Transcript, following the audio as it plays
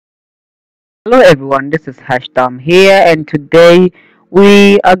Hello everyone, this is Dalm here, and today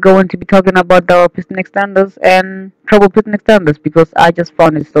we are going to be talking about our piston extenders and trouble piston extenders because I just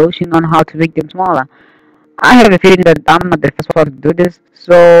found a solution on how to make them smaller. I have a feeling that I'm not the first one to do this,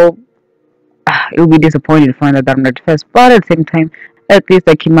 so it will be disappointing to find out that I'm not the first, but at the same time, at least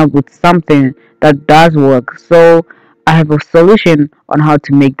I came up with something that does work. So I have a solution on how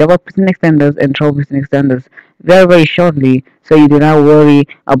to make double piston extenders and trouble piston extenders very shortly, so you do not worry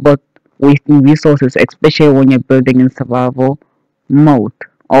about wasting resources, especially when you're building in survival mode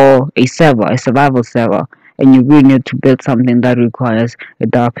or a survival server, and you really need to build something that requires a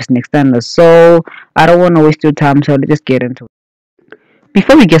double piston extender. So I don't want to waste your time, so let's just get into it.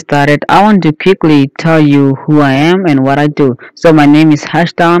 Before we get started, I want to quickly tell you who I am and what I do. So my name is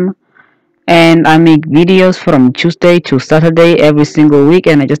Hashdam, and I make videos from Tuesday to Saturday every single week,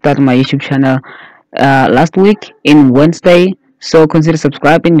 and I just started my YouTube channel last week in Wednesday. So consider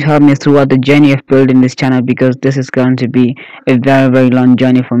subscribing to help me throughout the journey of building this channel, because this is going to be a very long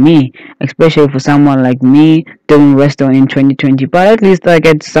journey for me, especially for someone like me doing redstone in 2020. But at least I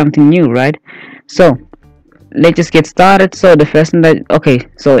get something new, right? So let's just get started. So the first thing that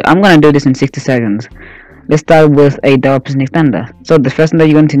so I'm gonna do this in 60 seconds. Let's start with a double piston extender. So the first thing that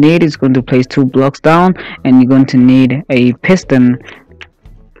you're going to need is going to place 2 blocks down, and you're going to need a piston,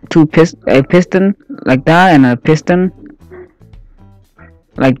 a piston like that, and a piston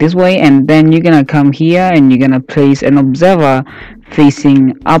like this way, and then you're gonna come here and you're gonna place an observer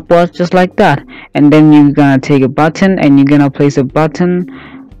facing upwards just like that, and then you're gonna take a button and you're gonna place a button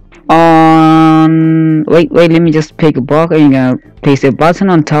on let me just pick a block, and you're gonna place a button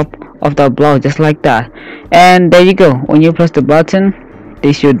on top of that block just like that, and there you go. When you press the button,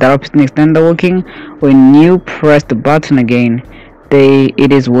 this your double piston extender working. When you press the button again,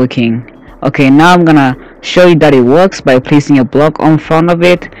 it is working. Okay, now I'm gonna show you that it works by placing a block on front of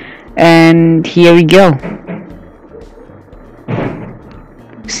it, and here we go.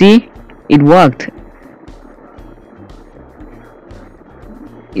 See, it worked.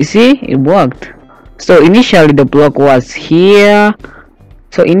 You see, it worked. So initially the block was here.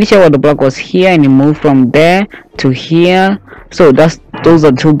 The block was here, and it moved from there to here. So those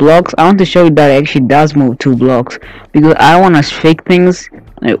are 2 blocks. I want to show you that it actually does move 2 blocks, because I don't want to fake things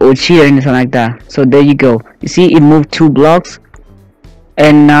or cheat or anything like that. So there you go. You see, it moved 2 blocks,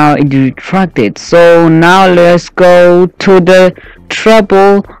 and now it retracted. So now let's go to the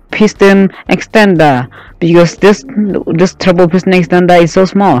treble piston extender, because this treble piston extender is so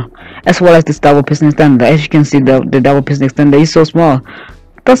small, as well as this double piston extender. As you can see, the double piston extender is so small.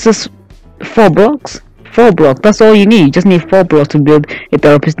 That's just 4 blocks. 4 blocks, that's all you need. You just need 4 blocks to build a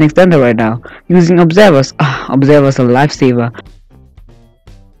double piston extender right now using observers. Observers are a lifesaver.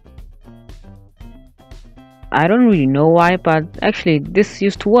 I don't really know why, but actually this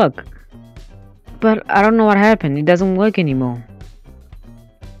used to work, but I don't know what happened. It doesn't work anymore.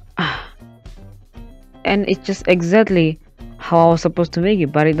 And it's just exactly how I was supposed to make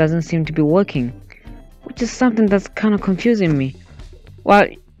it, but it doesn't seem to be working, which is something that's kind of confusing me. Well,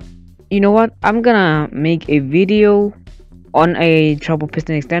 you know what, I'm gonna make a video on a treble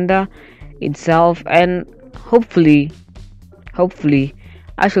piston extender itself, and hopefully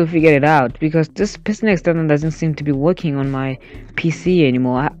I should figure it out, because this piston extender doesn't seem to be working on my PC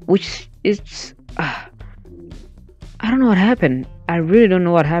anymore, which is I don't know what happened. I really don't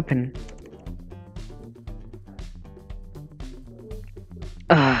know what happened.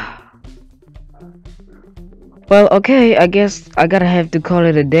 Well, okay, I guess I gotta have to call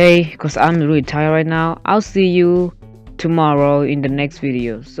it a day, because I'm really tired right now. I'll see you tomorrow in the next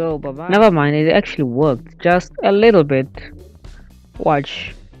video. So bye bye. Never mind, it actually worked just a little bit.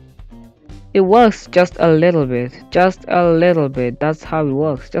 Watch, it works just a little bit, that's how it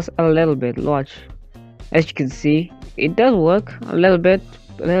works, just a little bit. Watch, as you can see, it does work a little bit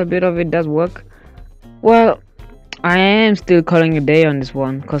of it does work. Well, I am still calling a day on this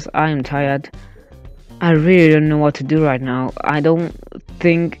one, because I am tired. I really don't know what to do right now. I don't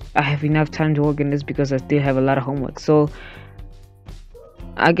think I have enough time to work on this, because I still have a lot of homework. So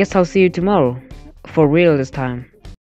I guess I'll see you tomorrow, for real this time.